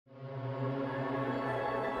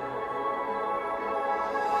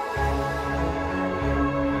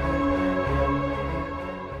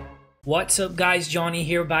What's up guys, Johnny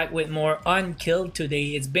here, back with more Unkilled today.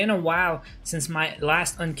 It's been a while since my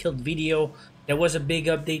last Unkilled video. There was a big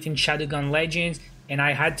update in Shadowgun Legends and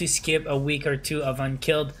I had to skip a week or two of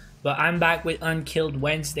Unkilled, but I'm back with Unkilled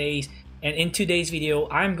Wednesdays, and in today's video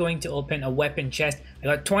I'm going to open a weapon chest. I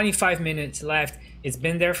got 25 minutes left. It's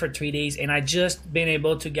been there for 3 days and I just been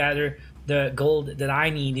able to gather the gold that I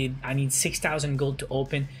needed. I need 6,000 gold to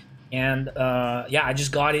open, and yeah, I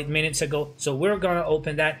just got it minutes ago, so we're gonna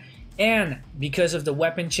open that. And because of the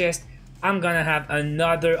weapon chest, I'm gonna have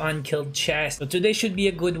another unkilled chest. So today should be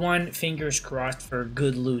a good one. Fingers crossed for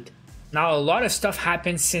good loot. Now, a lot of stuff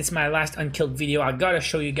happened since my last unkilled video. I gotta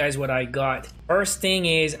show you guys what I got. First thing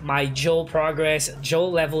is my Joe progress. Joe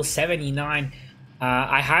level 79.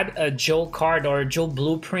 I had a Joe card or a Joe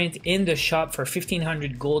blueprint in the shop for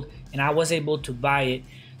 1500 gold and I was able to buy it.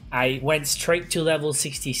 I went straight to level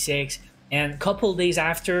 66. And a couple days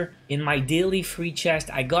after, in my daily free chest,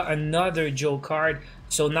 I got another Joe card.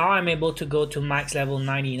 So now I'm able to go to max level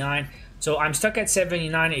 99. So I'm stuck at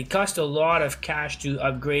 79. It cost a lot of cash to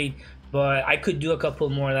upgrade, but I could do a couple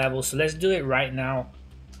more levels. So let's do it right now.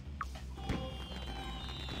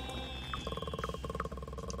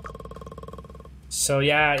 So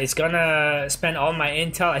yeah, it's gonna spend all my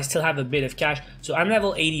intel. I still have a bit of cash. So I'm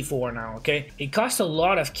level 84 now, okay? It cost a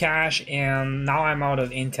lot of cash and now I'm out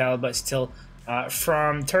of intel, but still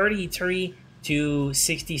from 33 to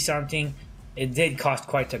 60 something, it did cost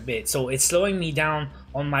quite a bit. So it's slowing me down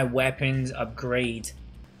on my weapons upgrade.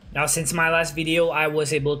 Now, since my last video, I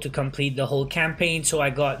was able to complete the whole campaign, so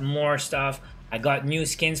I got more stuff. I got new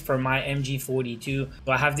skins for my MG42.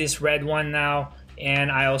 So I have this red one now.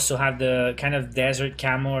 And I also have the kind of desert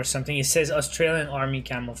camo or something. It says Australian Army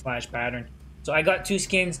camouflage pattern. So I got two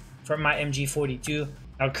skins for my MG42.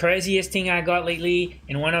 Now, craziest thing I got lately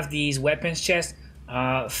in one of these weapons chests,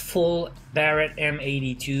 full Barrett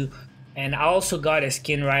M82. And I also got a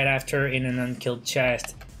skin right after in an unkilled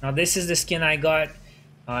chest. Now this is the skin I got.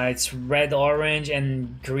 It's red, orange,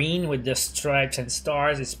 and green with the stripes and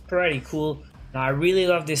stars. It's pretty cool. Now I really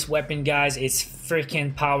love this weapon, guys. It's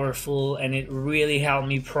freaking powerful and it really helped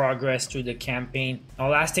me progress through the campaign. Now,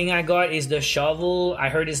 last thing I got is the shovel. I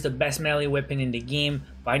heard it's the best melee weapon in the game,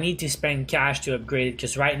 but I need to spend cash to upgrade it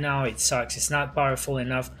because right now it sucks. It's not powerful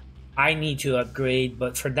enough. I need to upgrade,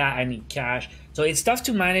 but for that I need cash. So it's tough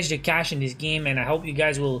to manage the cash in this game, and I hope you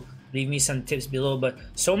guys will leave me some tips below. But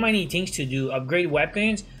so many things to do: upgrade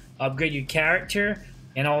weapons, upgrade your character,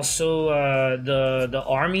 and also the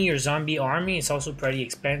army, your zombie army. It's also pretty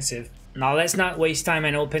expensive. Now let's not waste time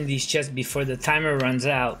and open these chests before the timer runs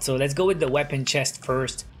out. So let's go with the weapon chest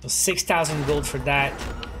first. So 6,000 gold for that,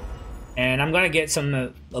 and I'm gonna get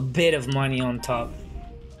some a bit of money on top.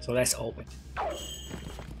 So let's open.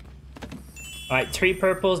 All right, 3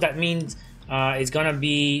 purples. That means it's gonna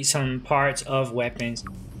be some parts of weapons.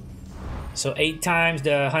 So 8 times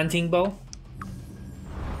the hunting bow.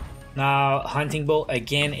 Now hunting bow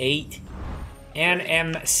again 8, and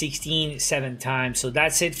M16 7 times. So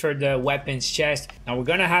that's it for the weapons chest. Now we're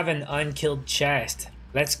gonna have an unkilled chest.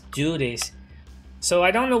 Let's do this. So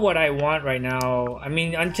I don't know what I want right now. I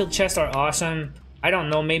mean, unkilled chests are awesome. I don't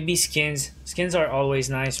know, maybe skins. Skins are always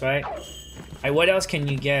nice, right? Alright, what else can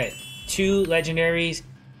you get? 2 legendaries.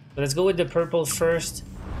 So let's go with the purple first.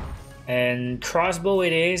 And crossbow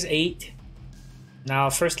it is 8. Now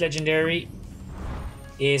first legendary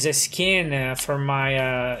is a skin for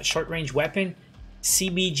my short range weapon,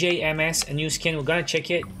 CBJ MS, a new skin. We're gonna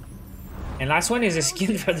check it. And last one is a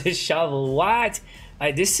skin for the shovel. What?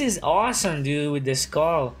 This is awesome, dude, with the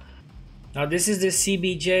skull. Now this is the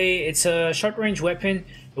CBJ. It's a short range weapon.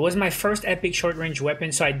 It was my first epic short range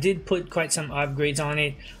weapon, so I did put quite some upgrades on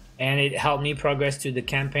it, and it helped me progress through the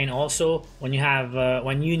campaign. Also, when you have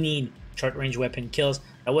when you need short range weapon kills,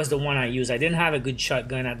 that was the one I used. I didn't have a good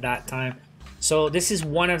shotgun at that time. So this is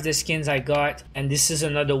one of the skins I got, and this is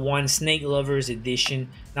another one, Snake Lovers Edition.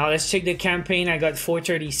 Now let's check the campaign. I got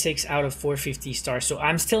 436 out of 450 stars, so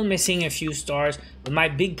I'm still missing a few stars. But my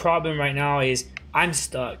big problem right now is I'm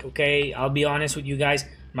stuck, okay? I'll be honest with you guys.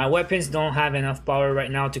 My weapons don't have enough power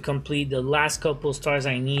right now to complete the last couple stars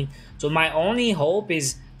I need. So my only hope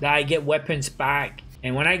is that I get weapons pack,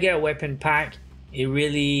 and when I get a weapon pack, it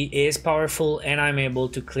really is powerful and I'm able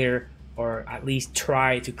to clear, or at least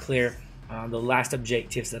try to clear, the last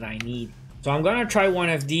objectives that I need. So I'm gonna try one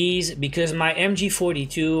of these because my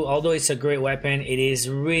MG42, although it's a great weapon, it is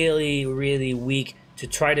really weak to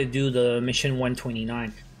try to do the mission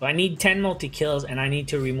 129. So I need 10 multi-kills and I need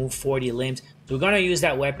to remove 40 limbs. So we're gonna use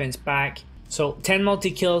that weapons pack. So 10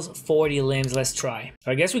 multi-kills, 40 limbs, let's try.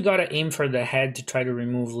 So I guess we gotta aim for the head to try to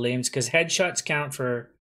remove limbs because headshots count for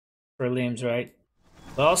limbs, right?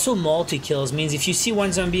 But also multi-kills means if you see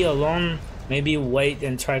one zombie alone, maybe wait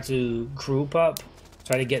and try to group up.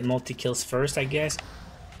 Try to get multi-kills first, I guess.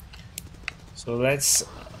 So let's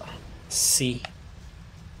see.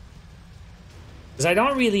 Because I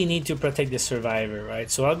don't really need to protect the survivor,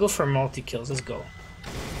 right? So I'll go for multi-kills. Let's go.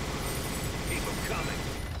 Keep them coming.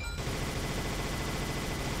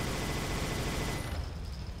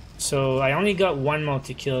 So I only got one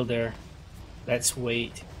multi-kill there. Let's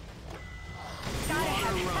wait. Gotta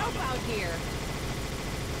have help out here.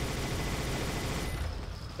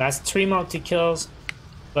 That's 3 multi-kills,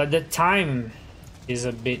 but the time is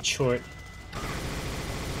a bit short.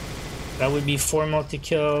 That would be 4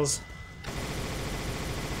 multi-kills.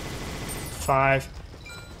 5.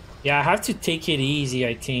 Yeah, I have to take it easy,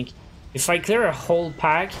 I think. If I clear a whole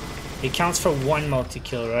pack, it counts for 1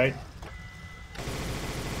 multi-kill, right?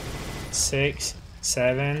 6,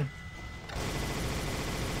 7,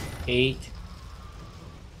 8,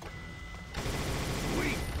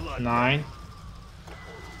 9,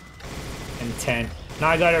 and 10. Now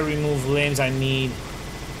I gotta remove limbs I need.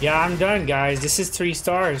 Yeah, I'm done, guys. This is 3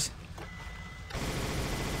 stars.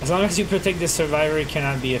 As long as you protect the survivor, it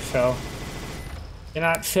cannot be a fail.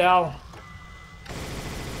 Cannot fail.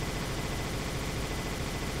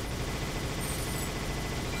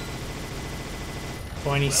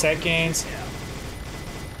 $20 seconds.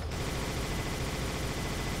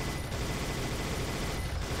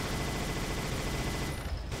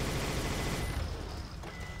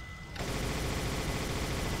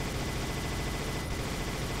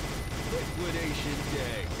 Liquidation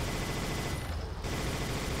day.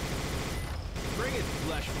 Bring it,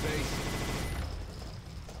 flesh face.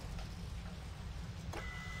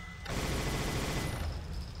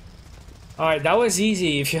 Alright, that was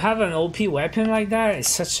easy. If you have an OP weapon like that, it's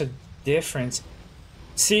such a difference.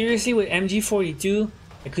 Seriously, with MG42,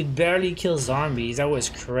 I could barely kill zombies. That was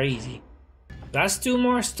crazy. That's 2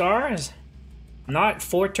 more stars. Not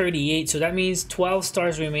 438, so that means 12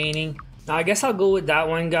 stars remaining. Now, I guess I'll go with that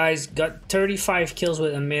one, guys. Got 35 kills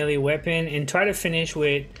with a melee weapon and try to finish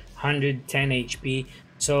with 110 HP.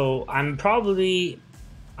 So I'm probably...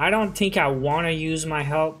 I don't think I want to use my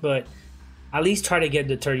health, but at least try to get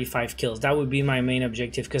the 35 kills. That would be my main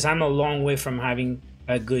objective because I'm a long way from having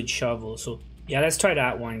a good shovel. So yeah, let's try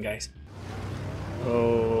that one, guys.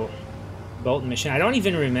 Oh, bolt mission. I don't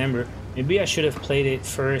even remember. Maybe I should have played it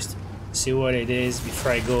first, see what it is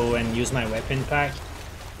before I go and use my weapon pack.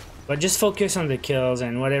 But just focus on the kills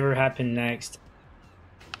and whatever happened next.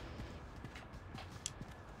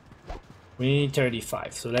 We need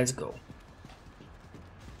 35, so let's go.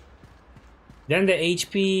 Then the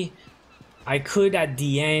HP, I could at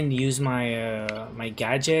the end use my my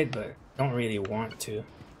gadget, but don't really want to.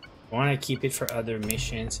 I want to keep it for other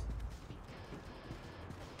missions.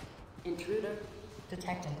 Intruder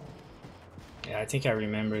detected. Yeah, I think I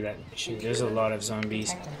remember that mission. There's a lot of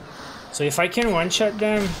zombies. So if I can one-shot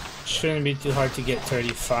them, shouldn't be too hard to get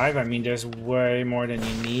 35. I mean, there's way more than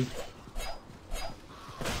you need.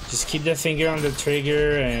 Just keep the finger on the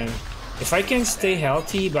trigger, and if I can stay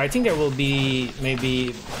healthy, but I think there will be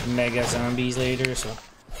maybe mega zombies later, so.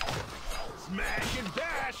 Smash and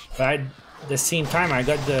bash. But at the same time, I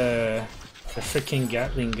got the freaking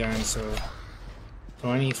Gatling gun, so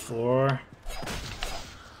 24.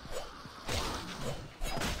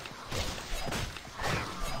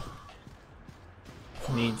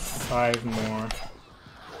 Need 5 more.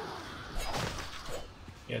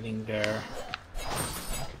 Getting there.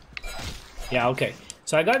 Yeah, okay.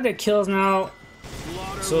 So I got the kills now.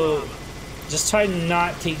 So just try to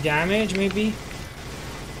not take damage, maybe.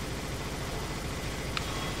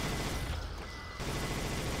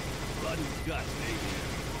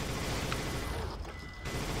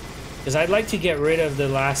 Because I'd like to get rid of the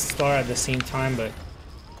last star at the same time, but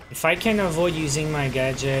if I can avoid using my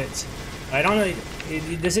gadgets, I don't know.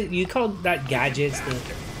 Does it? You call that gadgets? The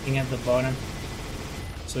thing at the bottom.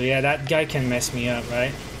 So yeah, that guy can mess me up,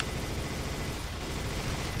 right?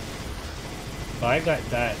 But I got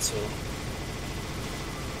that, so.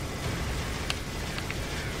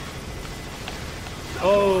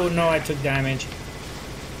 Oh no, I took damage.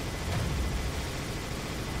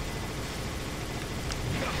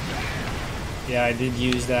 Yeah, I did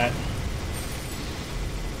use that.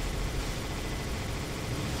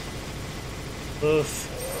 Oof.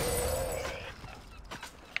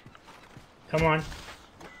 Come on.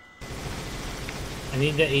 I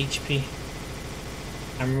need the HP.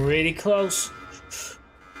 I'm really close.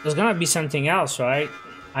 There's gonna be something else, right?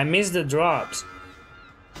 I missed the drops.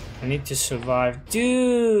 I need to survive.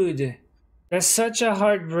 Dude! That's such a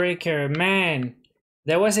heartbreaker, man.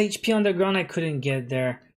 There was HP on the ground, I couldn't get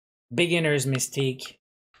there. Beginner's mistake.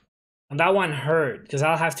 And that one hurt because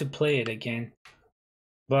I'll have to play it again.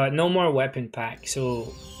 But no more weapon pack.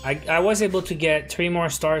 So I was able to get 3 more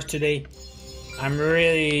stars today. I'm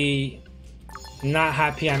really not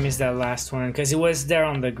happy I missed that last one because it was there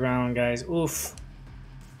on the ground, guys. Oof.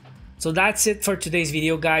 So that's it for today's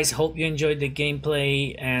video, guys. Hope you enjoyed the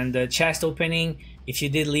gameplay and the chest opening. If you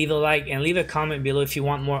did, leave a like and leave a comment below if you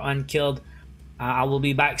want more Unkilled. I will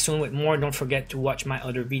be back soon with more. Don't forget to watch my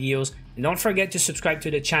other videos. And don't forget to subscribe to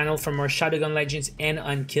the channel for more Shadowgun Legends and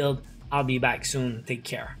Unkilled. I'll be back soon. Take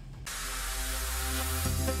care.